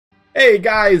Hey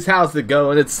guys, how's it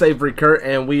going? It's SavoryKurt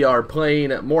and we are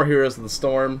playing more Heroes of the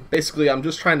Storm. Basically, I'm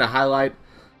just trying to highlight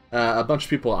a bunch of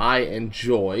people I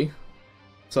enjoy.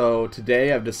 So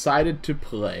today I've decided to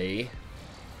play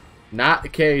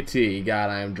not KT. God,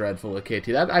 I am dreadful at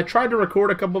KT. I tried to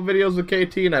record a couple videos with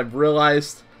KT and I've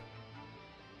realized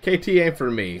KT ain't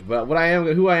for me. But who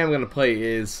I am going to play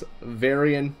is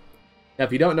Varian. Now,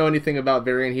 if you don't know anything about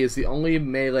Varian, he is the only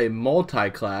melee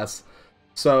multi-class.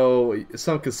 So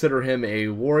some consider him a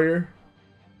warrior.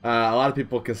 A lot of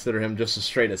people consider him just a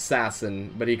straight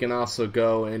assassin, but he can also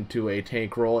go into a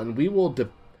tank role, and we will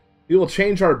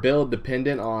change our build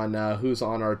dependent on who's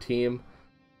on our team.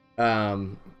 I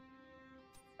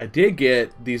did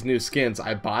get these new skins.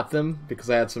 I bought them because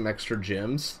I had some extra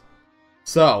gems.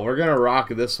 So we're gonna rock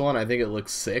this one. I think it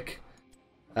looks sick.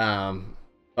 But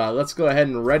let's go ahead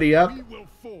and ready up. We will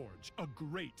forge a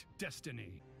great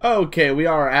destiny. Okay, we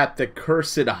are at the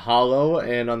Cursed Hollow,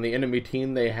 and on the enemy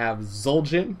team they have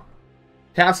Zul'jin,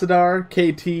 Tassadar,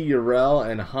 KT, Yrel,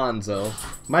 and Hanzo.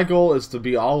 My goal is to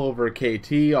be all over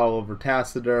KT, all over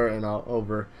Tassadar, and all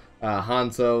over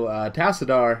Hanzo.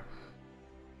 Tassadar,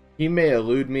 he may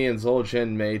elude me, and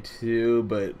Zul'jin may too,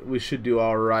 but we should do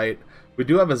alright. We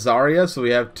do have a Zarya, so we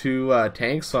have two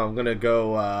tanks, so I'm going to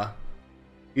go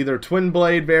either Twin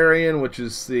Blade Varian, which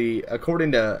is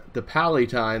according to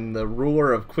Palatine, the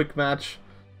ruler of Quickmatch,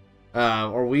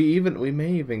 or we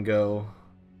may even go.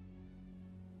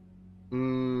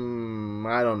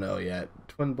 I don't know yet.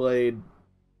 Twin Blade.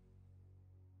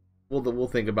 We'll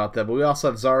think about that. But we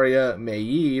also have Zarya,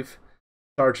 Maeve,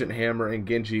 Sergeant Hammer, and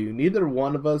Genji. Neither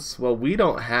one of us. Well, we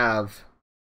don't have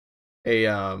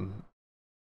a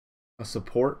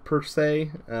support per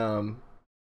se.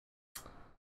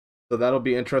 So that'll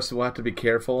be interesting. We'll have to be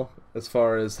careful as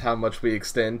far as how much we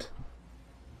extend.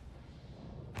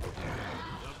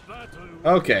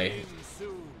 Okay.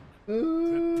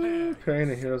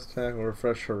 Preparing a hero's attack will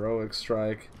refresh heroic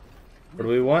strike. Or do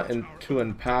we want to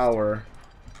empower?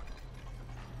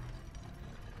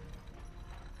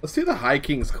 Let's do the High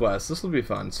King's quest. This will be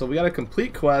fun. So we got to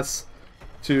complete quests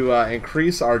to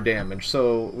increase our damage.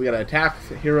 So we got to attack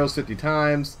heroes 50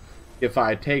 times, get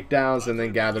 5 takedowns, and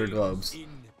then gather globes.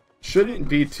 Shouldn't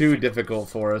be too difficult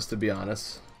for us, to be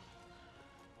honest.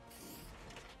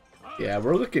 Yeah,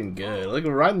 we're looking good. Look,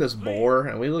 we're riding this boar,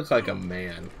 and we look like a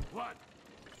man.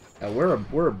 Yeah, we're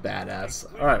a badass.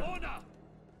 All right.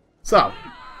 So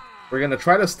we're gonna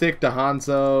try to stick to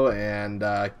Hanzo and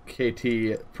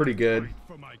KT pretty good.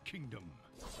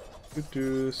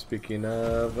 Speaking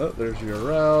of, oh, there's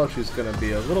Yrel. She's gonna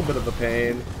be a little bit of a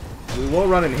pain. We will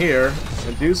run in here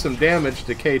and do some damage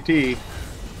to KT.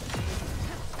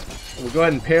 We'll go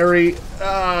ahead and parry.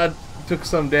 Took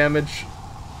some damage.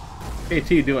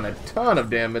 KT doing a ton of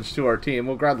damage to our team.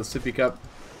 We'll grab the sippy cup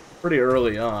pretty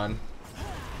early on.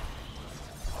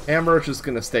 Hammer is just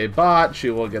going to stay bot.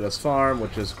 She will get us farm,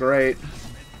 which is great.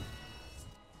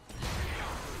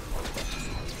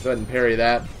 Go ahead and parry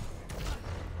that.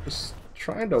 Just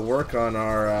trying to work on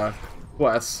our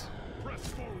quests.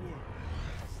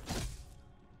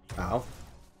 Ow.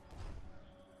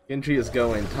 Genji is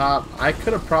going top. I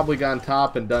could have probably gone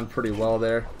top and done pretty well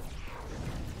there,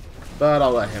 but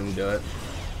I'll let him do it.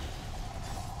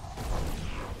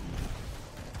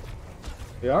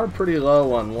 We are pretty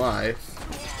low on life.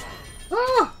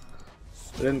 Ah!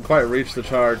 I didn't quite reach the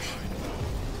charge.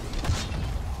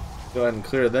 Go ahead and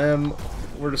clear them.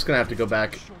 We're just gonna have to go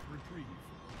back.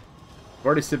 We've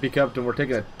already sippy cupped and we're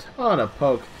taking a ton of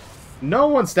poke. No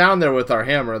one's down there with our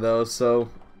hammer though, so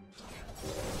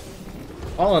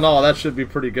all in all, that should be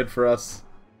pretty good for us.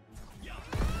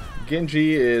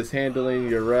 Genji is handling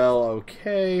Yrel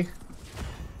okay.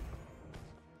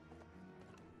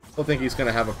 Still think he's going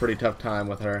to have a pretty tough time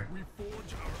with her.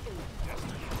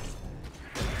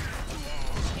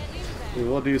 We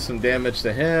will do some damage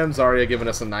to him. Zarya giving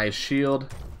us a nice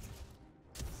shield.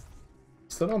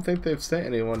 Still don't think they've sent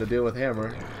anyone to deal with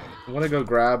Hammer. I want to go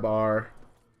grab our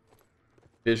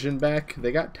vision back.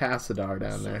 They got Tassadar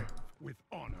down there.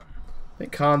 I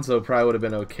think Hanzo probably would have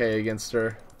been okay against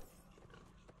her.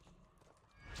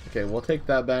 Okay, we'll take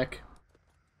that back.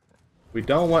 We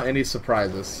don't want any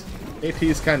surprises.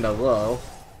 AP's kind of low.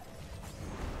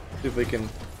 See if we can...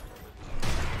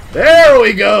 There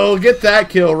we go! Get that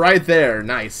kill right there.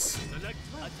 Nice.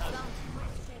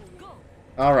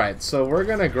 Alright, so we're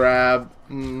gonna grab...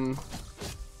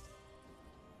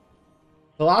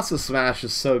 Colossus Smash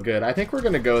is so good. I think we're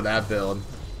gonna go that build.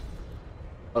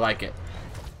 I like it.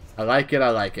 I like it, I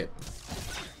like it.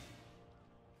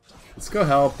 Let's go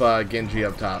help Genji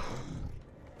up top.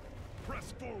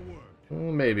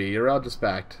 Well, maybe. Yrel just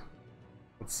backed.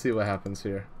 Let's see what happens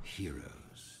here.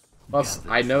 Heroes Plus,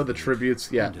 I know the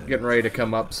tributes, yeah, getting ready to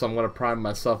come up, so I'm going to prime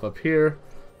myself up here.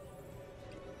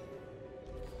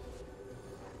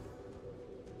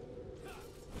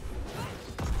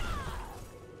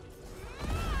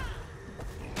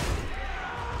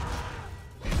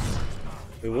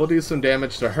 We will do some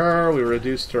damage to her. We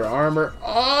reduced her armor.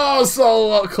 Oh,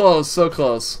 so close, so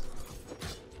close.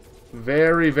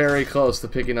 Very, very close to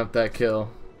picking up that kill.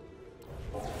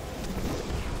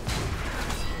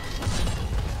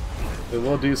 We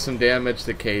will do some damage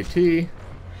to KT.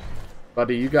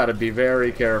 Buddy, you gotta be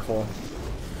very careful.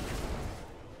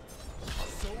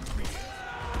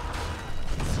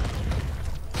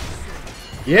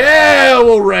 Yeah,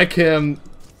 we'll wreck him.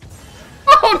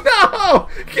 Oh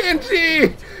no!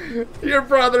 Genji! Your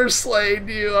brother slayed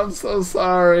you. I'm so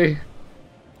sorry.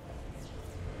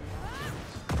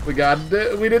 We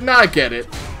did not get it.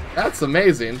 That's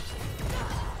amazing.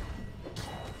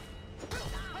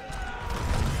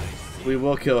 We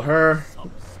will kill her.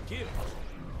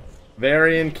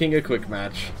 Varian, king of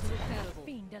Quickmatch.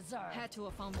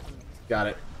 Got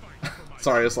it.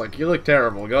 Sorry, it's like, you look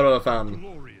terrible. Go to a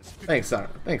fountain. Thanks, Sarah.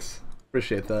 Thanks.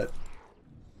 Appreciate that.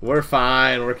 We're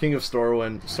fine. We're king of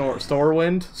Stormwind.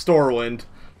 Stormwind.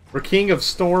 We're king of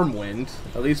Stormwind.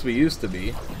 At least we used to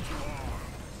be.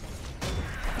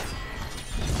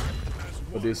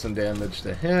 We'll do some damage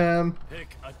to him.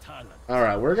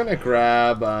 Alright, we're gonna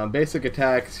grab basic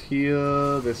attacks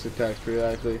heal. Basic attacks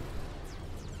periodically.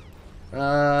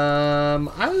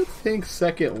 I think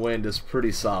second wind is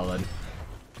pretty solid.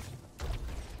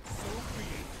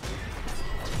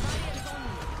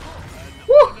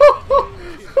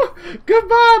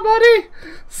 Goodbye, buddy!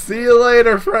 See you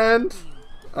later, friend!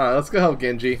 Alright, let's go help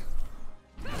Genji.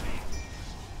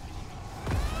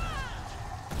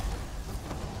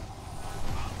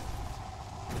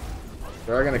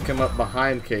 They're gonna come up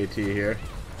behind KT here.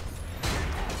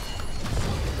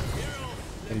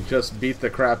 And just beat the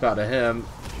crap out of him.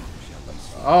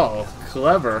 Oh,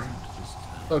 clever.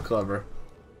 So clever.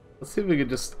 Let's see if we could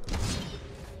just...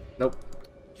 Nope.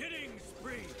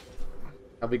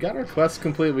 Have we got our quest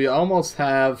complete? We almost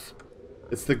have...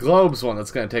 It's the globes one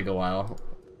that's going to take a while.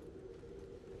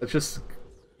 It's just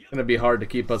going to be hard to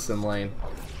keep us in lane.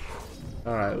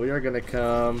 Alright, we are going to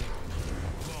come...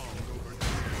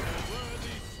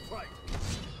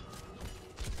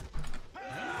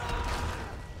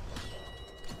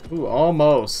 Ooh,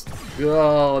 almost.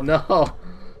 Oh, no.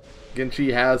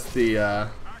 Genji has the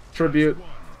tribute.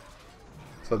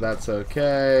 So that's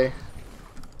okay.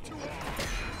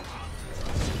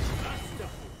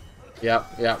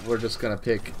 Yep, we're just gonna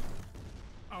pick.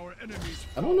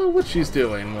 I don't know what she's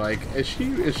doing. Like, is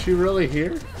she really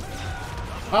here?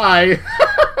 Hi!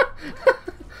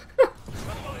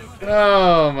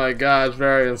 Oh my gosh,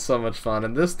 Varian's so much fun.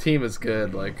 And this team is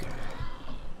good, like...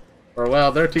 Or,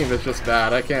 well, their team is just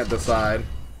bad. I can't decide.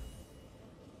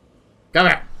 Come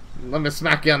here! Let me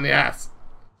smack you on the ass!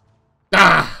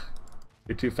 Ah!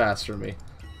 You're too fast for me.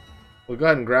 We'll go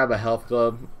ahead and grab a health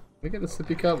glove. We get a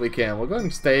sippy cup? We can. We'll go ahead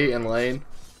and stay in lane.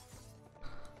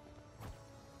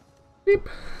 Beep.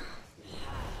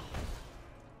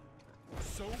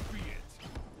 So be it.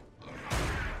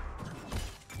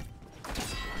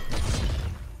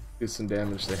 Do some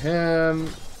damage to him.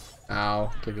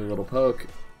 Ow. Take a little poke.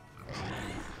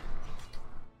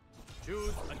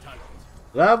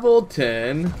 Level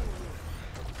 10.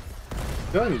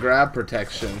 Go ahead and grab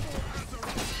protection.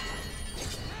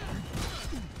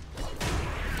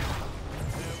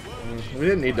 We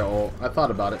didn't need to ult. I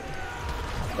thought about it.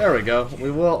 There we go.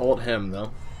 We will ult him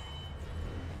though.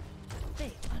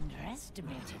 They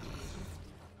underestimated.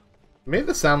 Made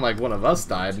this sound like one of us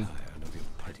died.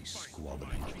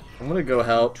 I'm gonna go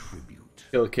help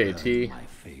kill KT.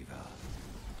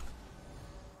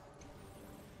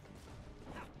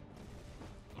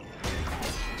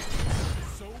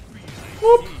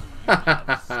 Whoop!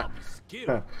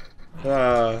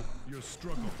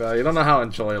 You don't know how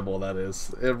enjoyable that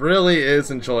is. It really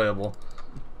is enjoyable.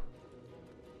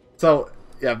 So,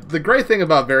 yeah, the great thing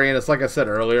about Varian is, like I said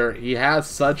earlier, he has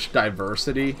such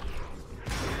diversity.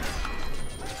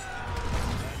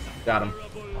 Got him.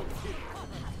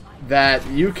 That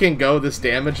you can go this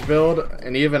damage build,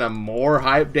 and even a more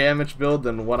hype damage build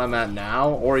than what I'm at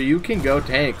now, or you can go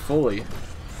tank fully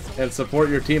and support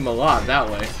your team a lot that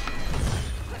way.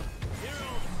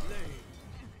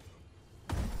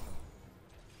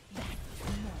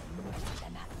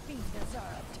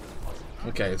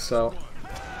 Okay, so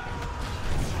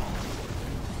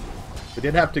we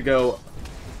did have to go.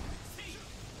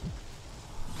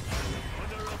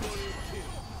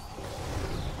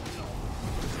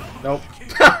 Nope.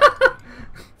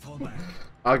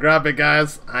 I'll grab it,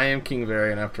 guys. I am King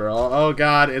Varian after all. Oh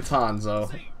god, it's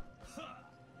Hanzo.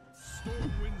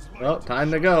 Well,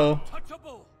 time to go.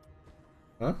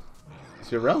 Huh? It's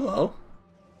Yorello?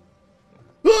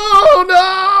 Oh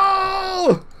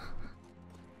no!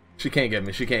 She can't get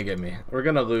me. She can't get me. We're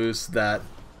gonna lose that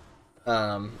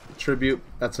tribute.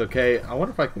 That's okay. I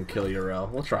wonder if I can kill Yorel.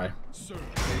 We'll try.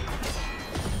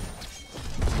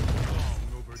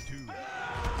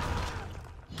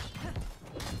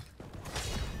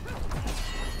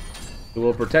 We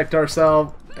will protect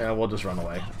ourselves, and we'll just run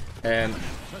away. And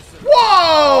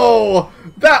whoa!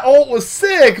 That ult was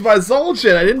sick by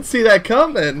Zul'jin. I didn't see that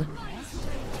coming.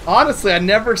 Honestly, I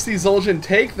never see Zul'jin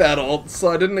take that ult, so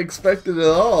I didn't expect it at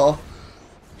all.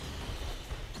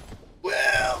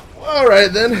 Well,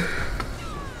 alright then.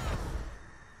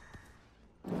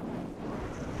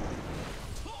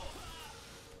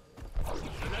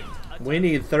 We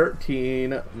need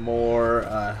 13 more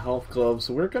health globes.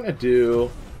 So we're gonna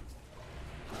do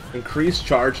increased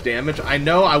charge damage. I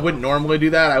know I wouldn't normally do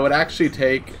that. I would actually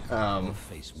take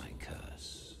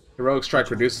Heroic Strike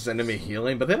reduces enemy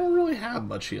healing, but they don't really have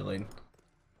much healing.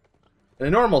 In a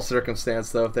normal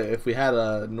circumstance, though, if we had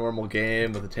a normal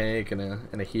game with a tank and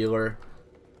a healer,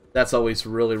 that's always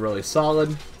really, really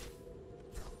solid.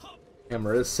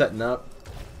 Hammer is setting up.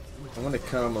 I'm gonna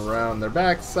come around their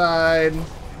backside.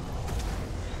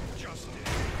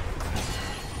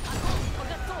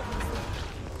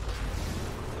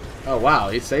 Oh wow,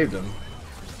 he saved him.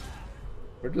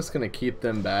 We're just gonna keep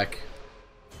them back.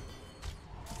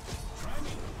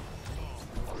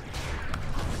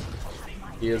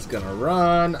 He is gonna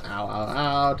run. Ow, ow,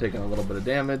 ow. Taking a little bit of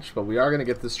damage, but we are gonna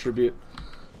get this tribute.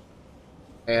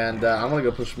 And I'm gonna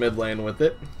go push mid lane with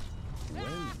it.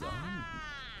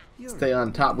 Stay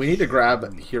on top. We need to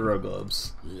grab hero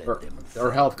globes.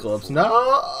 Or health globes. No!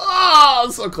 Oh,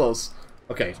 so close.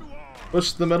 Okay.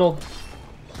 Push the middle.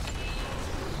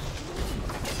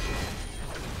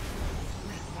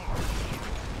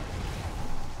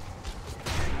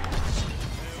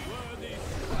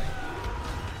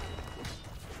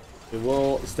 We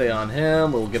will stay on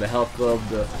him. We'll get a health globe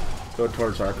to go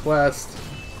towards our quest.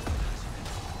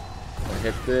 We'll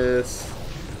hit this.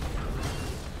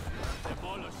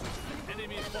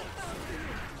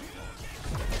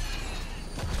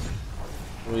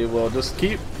 We will just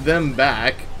keep them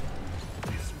back.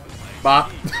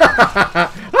 Bop.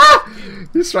 Ah!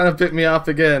 He's trying to pick me off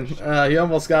again. He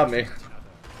almost got me.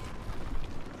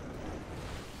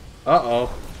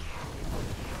 Uh-oh.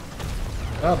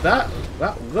 Well, that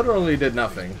literally did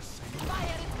nothing.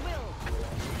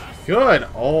 Good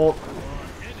ult.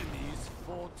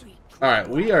 Alright,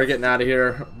 we are getting out of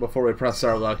here before we press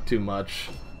our luck too much.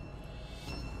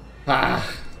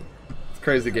 Ah, it's a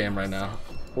crazy game right now.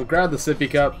 We'll grab the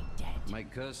sippy cup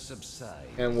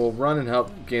and we'll run and help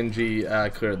Genji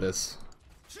clear this.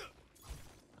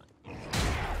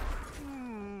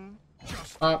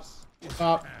 Pop,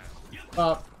 pop,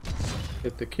 pop.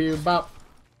 Hit the Q, bop,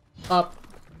 pop.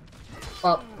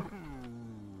 Up.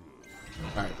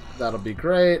 Alright, that'll be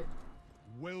great.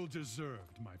 Well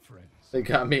deserved, my friends. They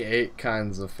got me 8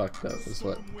 kinds of fucked up, is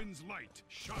what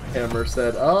Hammer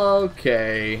said.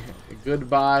 Okay,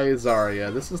 goodbye,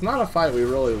 Zarya. This is not a fight we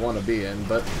really want to be in,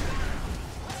 but...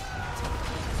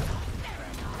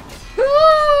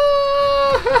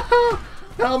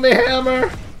 Help me,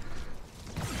 Hammer!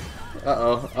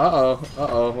 Uh-oh, uh-oh,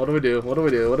 uh-oh. What do we do? What do we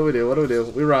do? What do we do? What do we do?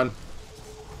 We run.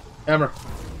 Hammer.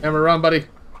 Hammer, run, buddy.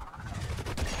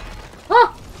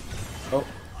 Ah! Oh,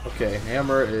 okay.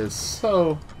 Hammer is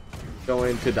so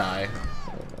going to die.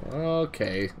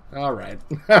 Okay. Alright.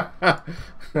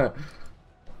 Uh-oh,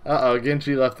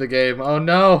 Genji left the game. Oh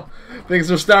no!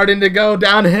 Things are starting to go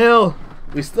downhill!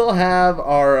 We still have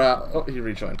our... oh, he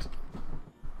rejoined.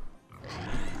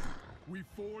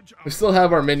 We still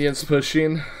have our minions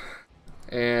pushing.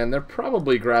 And they're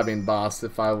probably grabbing boss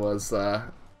if I was...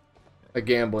 a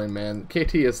gambling man.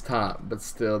 KT is top, but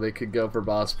still, they could go for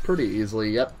boss pretty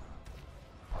easily. Yep.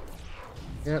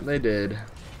 Yep, they did.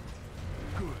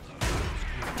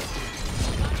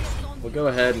 We'll go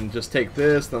ahead and just take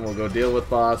this, then we'll go deal with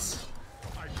boss.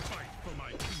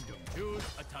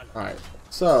 Alright,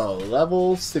 so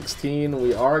level 16,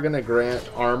 we are going to grant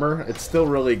armor. It's still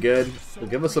really good. It'll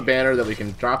give us a banner that we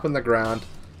can drop in the ground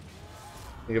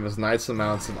and give us nice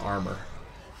amounts of armor.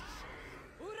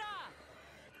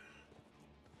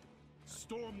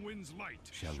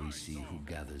 Shall we see who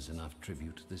gathers enough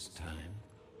tribute this time?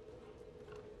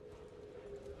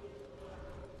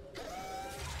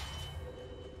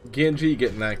 Genji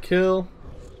getting that kill.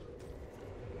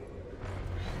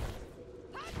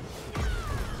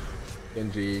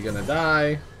 Genji gonna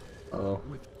die. Uh oh.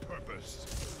 With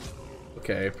purpose.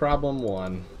 Okay, problem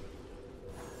one.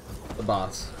 The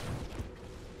boss.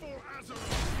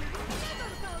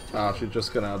 Oh, she's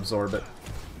just gonna absorb it.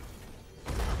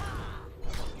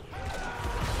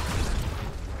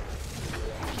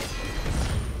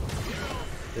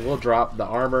 We'll drop the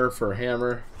armor for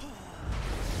hammer.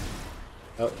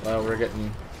 Oh, well, we're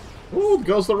getting... Ooh,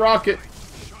 goes the rocket!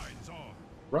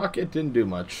 Rocket didn't do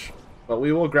much. But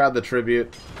we will grab the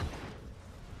tribute.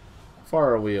 How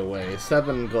far are we away?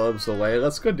 7 globes away.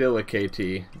 Let's go deal with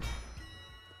KT.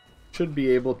 Should be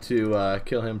able to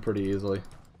kill him pretty easily.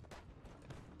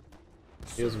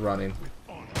 He is running.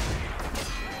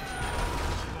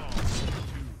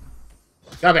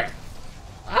 Come here!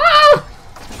 Ah!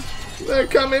 They're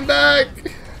coming back!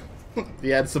 He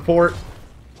had support.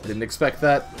 Didn't expect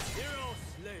that.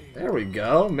 There we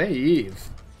go. Maeve.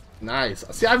 Nice.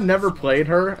 See, I've never played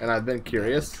her, and I've been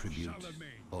curious.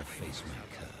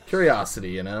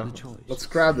 Curiosity, you know. Let's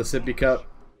grab the sippy cup.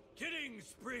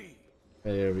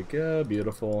 There we go.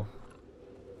 Beautiful.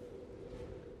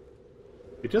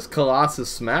 You just Colossus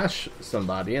smash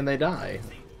somebody and they die.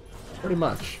 Pretty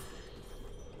much.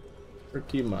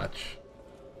 Pretty much.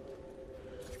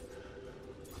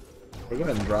 We'll go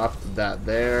ahead and drop that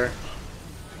there.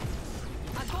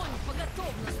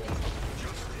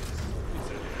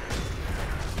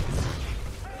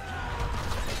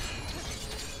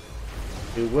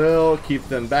 We will keep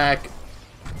them back.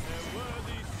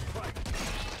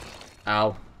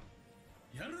 Ow.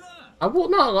 I will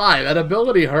not lie, that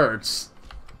ability hurts.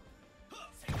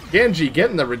 Genji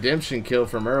getting the redemption kill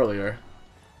from earlier.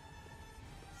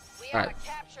 Alright,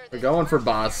 we're going for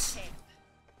boss.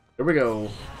 Here we go.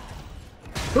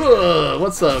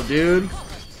 What's up, dude?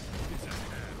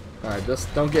 Alright,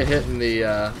 just don't get hit in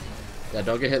the, yeah,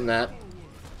 don't get hit in that.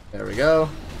 There we go.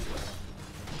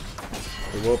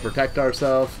 We will protect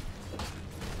ourselves.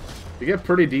 We get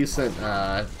pretty decent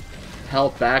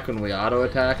health back when we auto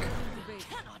attack.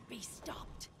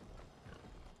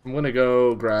 I'm gonna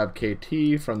go grab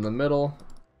KT from the middle.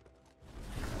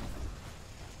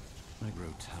 I grow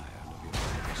tired of your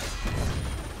voice.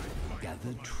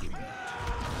 Gather tribute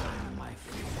on my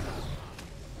finger.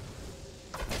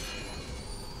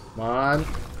 Come on.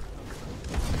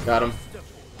 Got him.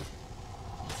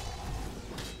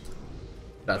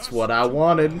 That's what I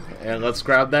wanted. And let's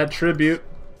grab that tribute.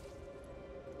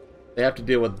 They have to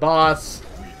deal with boss.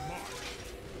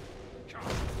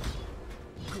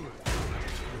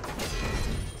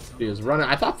 She is running.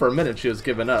 I thought for a minute she was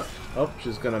giving up. Oh,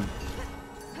 she's gonna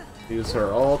use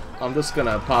her ult. I'm just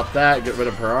gonna pop that, get rid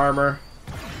of her armor.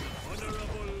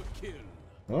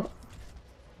 Oh.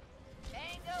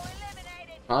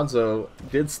 Hanzo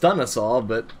did stun us all,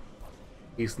 but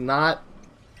he's not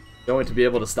going to be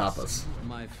able to stop us.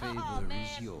 My favor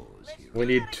is yours. We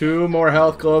need 2 more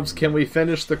health globes. Can we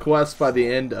finish the quest by the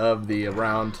end of the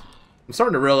round? I'm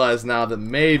starting to realize now that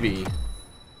maybe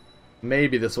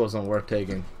this wasn't worth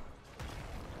taking.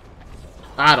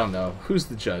 I don't know. Who's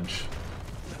the judge?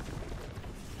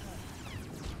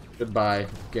 Goodbye,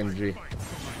 Genji.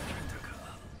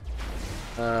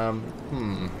 What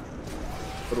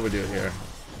do we do here?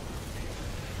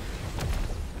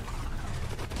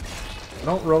 I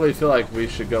don't really feel like we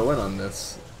should go in on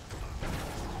this.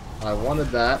 I wanted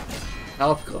that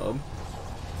health globe.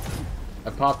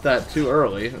 I popped that too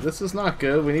early. This is not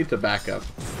good. We need to back up.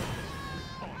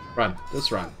 Run.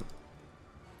 Just run.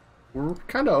 We're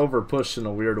kind of over pushed in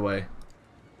a weird way.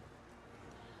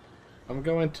 I'm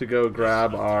going to go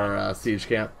grab our siege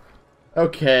camp.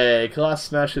 Okay, Colossus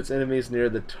smash its enemies near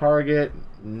the target.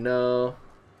 No.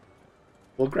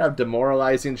 We'll grab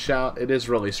demoralizing shout. It is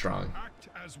really strong. Act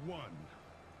as one.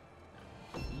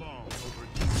 Long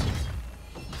overdue.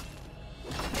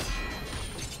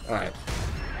 Alright.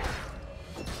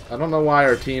 I don't know why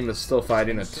our team is still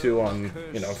fighting a 2 on,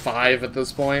 5 at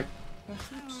this point.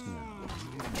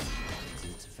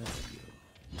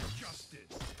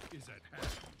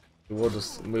 We'll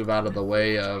just move out of the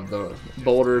way of the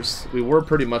boulders. We were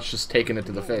pretty much just taking it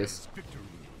to the face.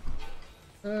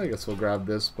 I guess we'll grab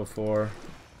this before,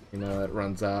 it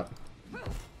runs out.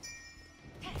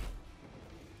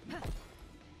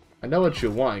 I know what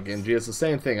you want, Genji. It's the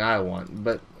same thing I want,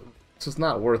 but it's just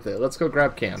not worth it. Let's go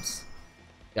grab camps.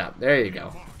 Yeah, there you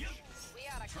go.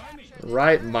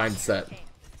 Right mindset.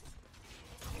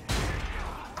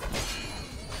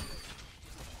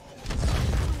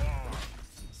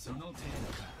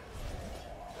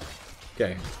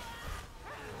 Okay.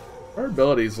 Our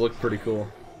abilities look pretty cool.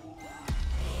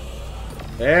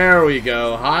 There we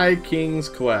go. High King's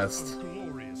Quest.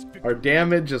 Our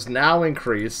damage is now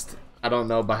increased. I don't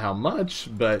know by how much,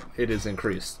 but it is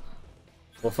increased.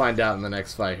 We'll find out in the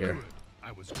next fight here.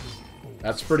 I was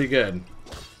That's pretty good.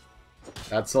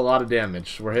 That's a lot of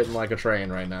damage. We're hitting like a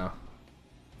train right now.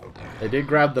 They did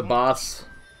grab the boss.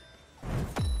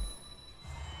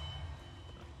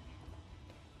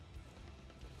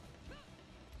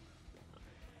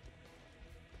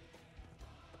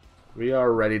 We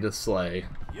are ready to slay.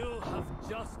 You have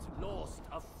just lost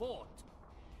a fort.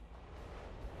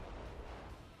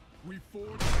 We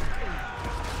forge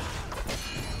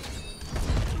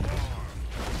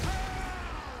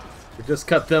We just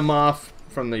cut them off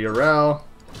from the Urel.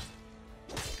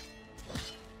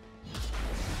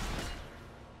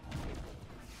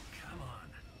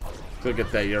 Go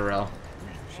get that Urel.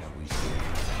 Shall we say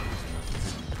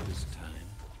nothing this time?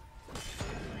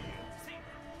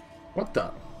 What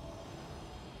the?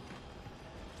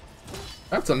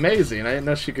 That's amazing. I didn't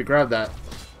know she could grab that.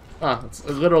 Ah, it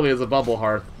literally is a bubble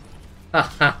hearth.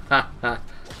 That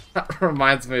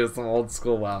reminds me of some old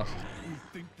school WoW. we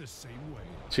think the same way.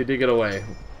 She did get away.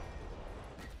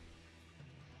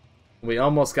 We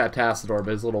almost got Tassador,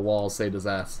 but his little walls saved his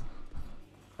ass.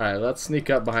 Alright, let's sneak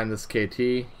up behind this KT.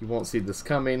 You won't see this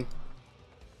coming.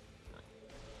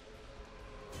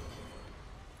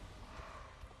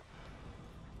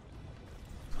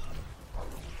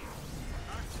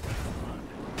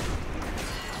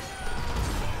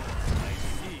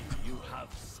 You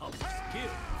have some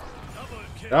skill. Double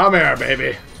kill. Come here,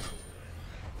 baby.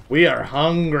 We are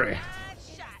hungry.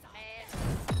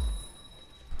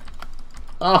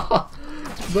 Oh,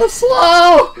 the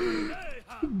slow!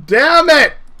 Damn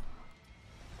it!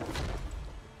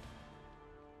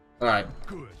 Alright.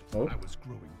 Good. Oh. I was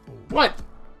growing bold. What?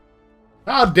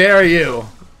 How dare you?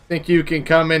 Think you can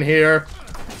come in here?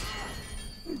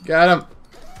 Got him.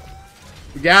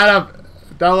 Got him.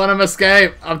 Don't let him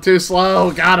escape. I'm too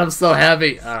slow. God, I'm so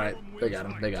heavy. Alright. They got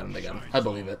him. They got him. They got him. I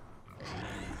believe it.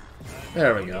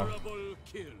 There we go. Double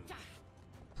kill.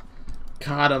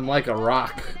 Caught him like a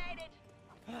rock.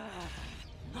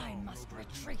 I must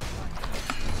retreat.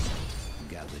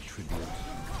 Gather tribute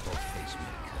or face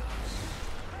my curse.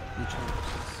 Which is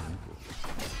simple.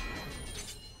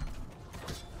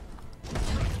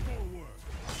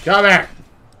 Come here!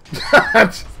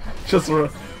 Just,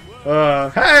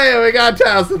 hey, we got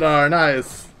Tassadar,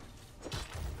 nice.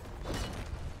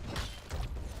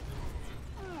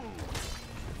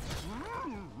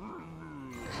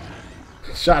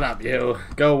 Shut up, you.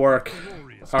 Go work.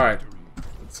 Alright,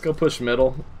 let's go push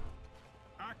middle.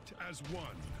 Act as one.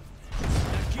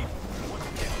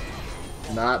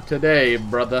 Not today,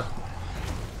 brother.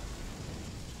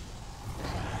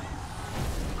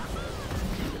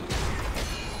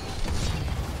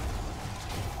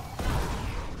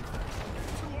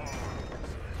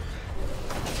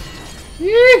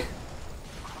 Yee!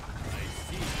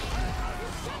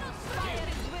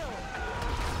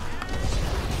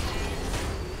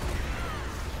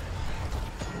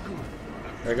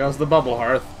 There goes the bubble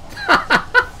hearth.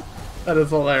 That is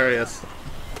hilarious.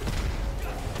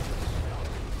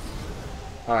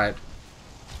 Alright.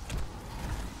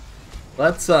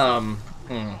 Let's, we're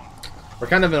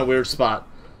kind of in a weird spot.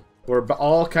 We're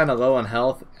all kind of low on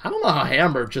health. I don't know how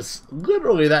Hammer just,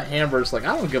 literally that Hammer's like,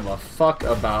 I don't give a fuck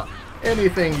about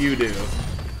anything you do.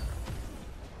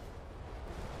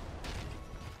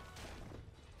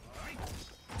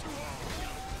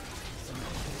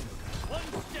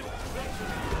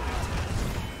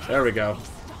 There we go.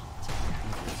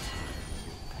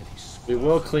 We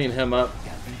will clean him up.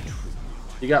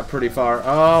 He got pretty far.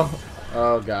 Oh,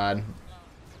 oh god.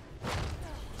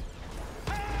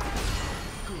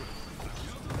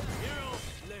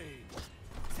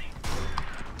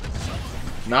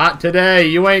 Not today.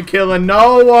 You ain't killing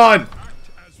no one.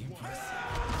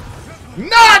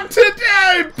 Not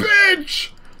today, bitch.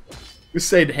 We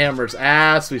saved Hammer's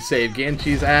ass. We saved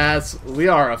Genji's ass. We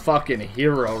are a fucking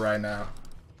hero right now.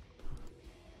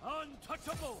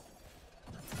 Untouchable.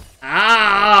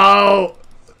 Ow!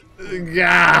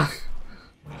 Gah!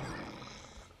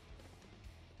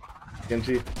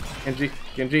 Genji, Genji,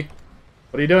 Genji.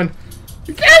 What are you doing?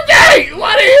 Genji!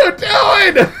 What are you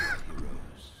doing?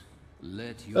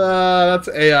 Let you That's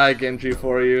AI Genji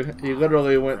for you. He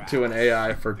literally went to an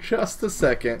AI for just a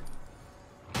second.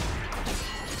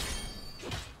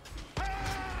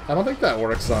 I don't think that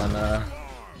works on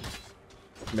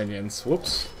minions.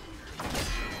 Whoops.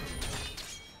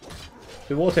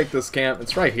 We will take this camp.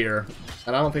 It's right here.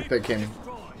 And I don't think they can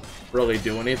really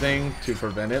do anything to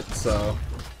prevent it, so...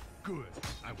 Good.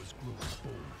 I was growing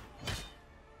bold.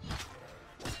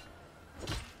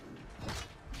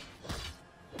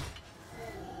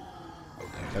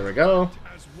 There we go.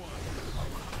 As one.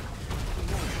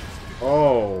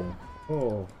 Oh.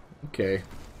 Oh. Okay.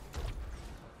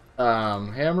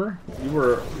 Hammer, you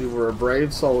were a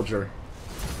brave soldier.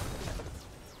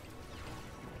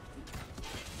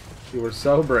 You were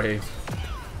so brave.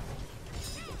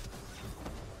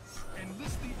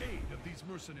 Enlist the aid of these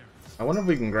mercenaries. I wonder if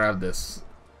we can grab this.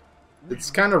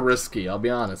 It's kind of risky, I'll be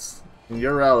honest. And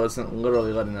Uriel isn't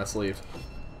literally letting us leave.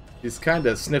 He's kind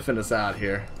of sniffing us out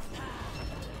here.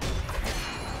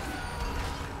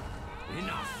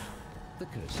 Enough. The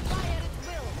curse is Fire at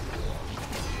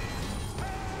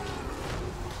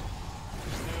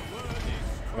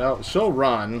will. Well, she'll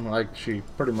run like she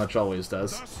pretty much always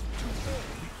does. Thus to all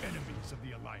the enemies of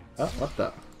the alliance. Oh, what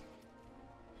the?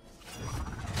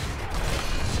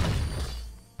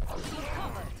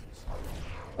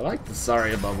 I like the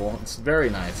Zarya bubble. It's very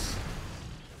nice.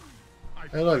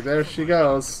 Hey, look, there she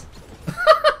goes.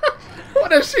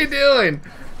 What is she doing?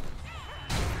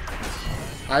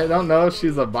 I don't know if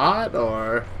she's a bot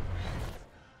or...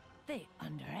 They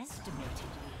underestimated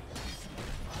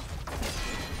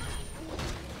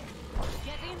you.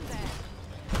 Get in there.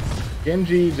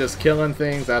 Genji just killing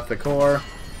things at the core.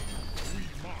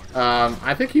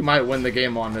 I think he might win the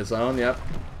game on his own, yep.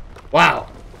 Wow.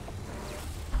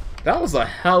 That was a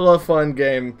hella fun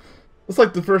game. It's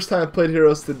like the first time I played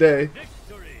Heroes today.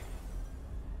 Victory.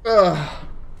 Ugh.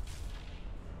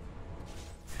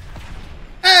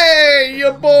 Hey,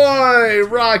 your boy!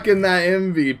 Rocking that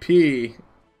MVP.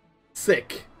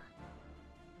 Sick.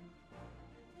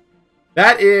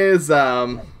 That is,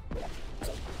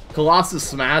 Colossus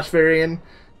Smash Varian.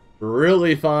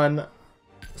 Really fun.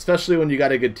 Especially when you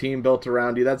got a good team built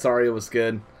around you. That Zarya was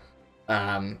good.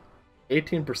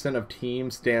 18% of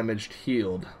teams damaged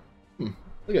healed. Look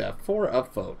at that. 4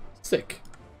 upvote. Sick.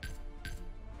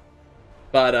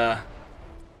 But,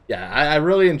 yeah, I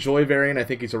really enjoy Varian. I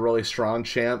think he's a really strong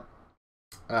champ.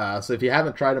 So if you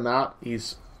haven't tried him out,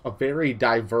 he's a very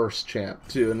diverse champ,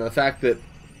 too. And the fact that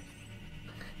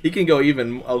he can go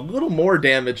even a little more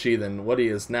damagey than what he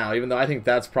is now, even though I think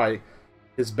that's probably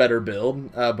his better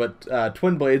build. But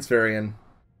Twin Blades Varian,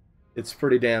 it's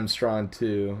pretty damn strong,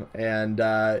 too. And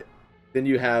then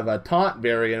you have a Taunt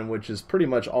Varian, which is pretty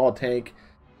much all tank.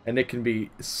 And it can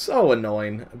be so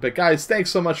annoying. But guys,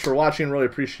 thanks so much for watching. Really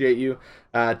appreciate you.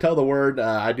 Tell the word.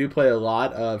 I do play a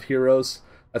lot of Heroes.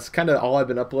 That's kind of all I've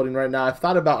been uploading right now. I've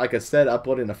thought about, like I said,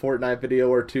 uploading a Fortnite video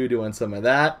or two, doing some of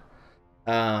that.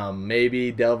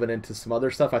 Maybe delving into some other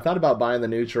stuff. I thought about buying the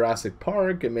new Jurassic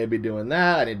Park and maybe doing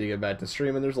that. I need to get back to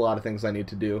streaming. There's a lot of things I need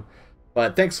to do.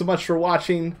 But thanks so much for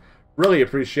watching. Really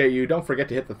appreciate you. Don't forget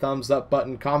to hit the thumbs up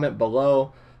button, comment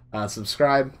below,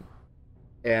 subscribe,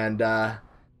 and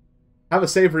have a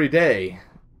savory day,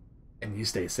 and you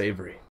stay savory.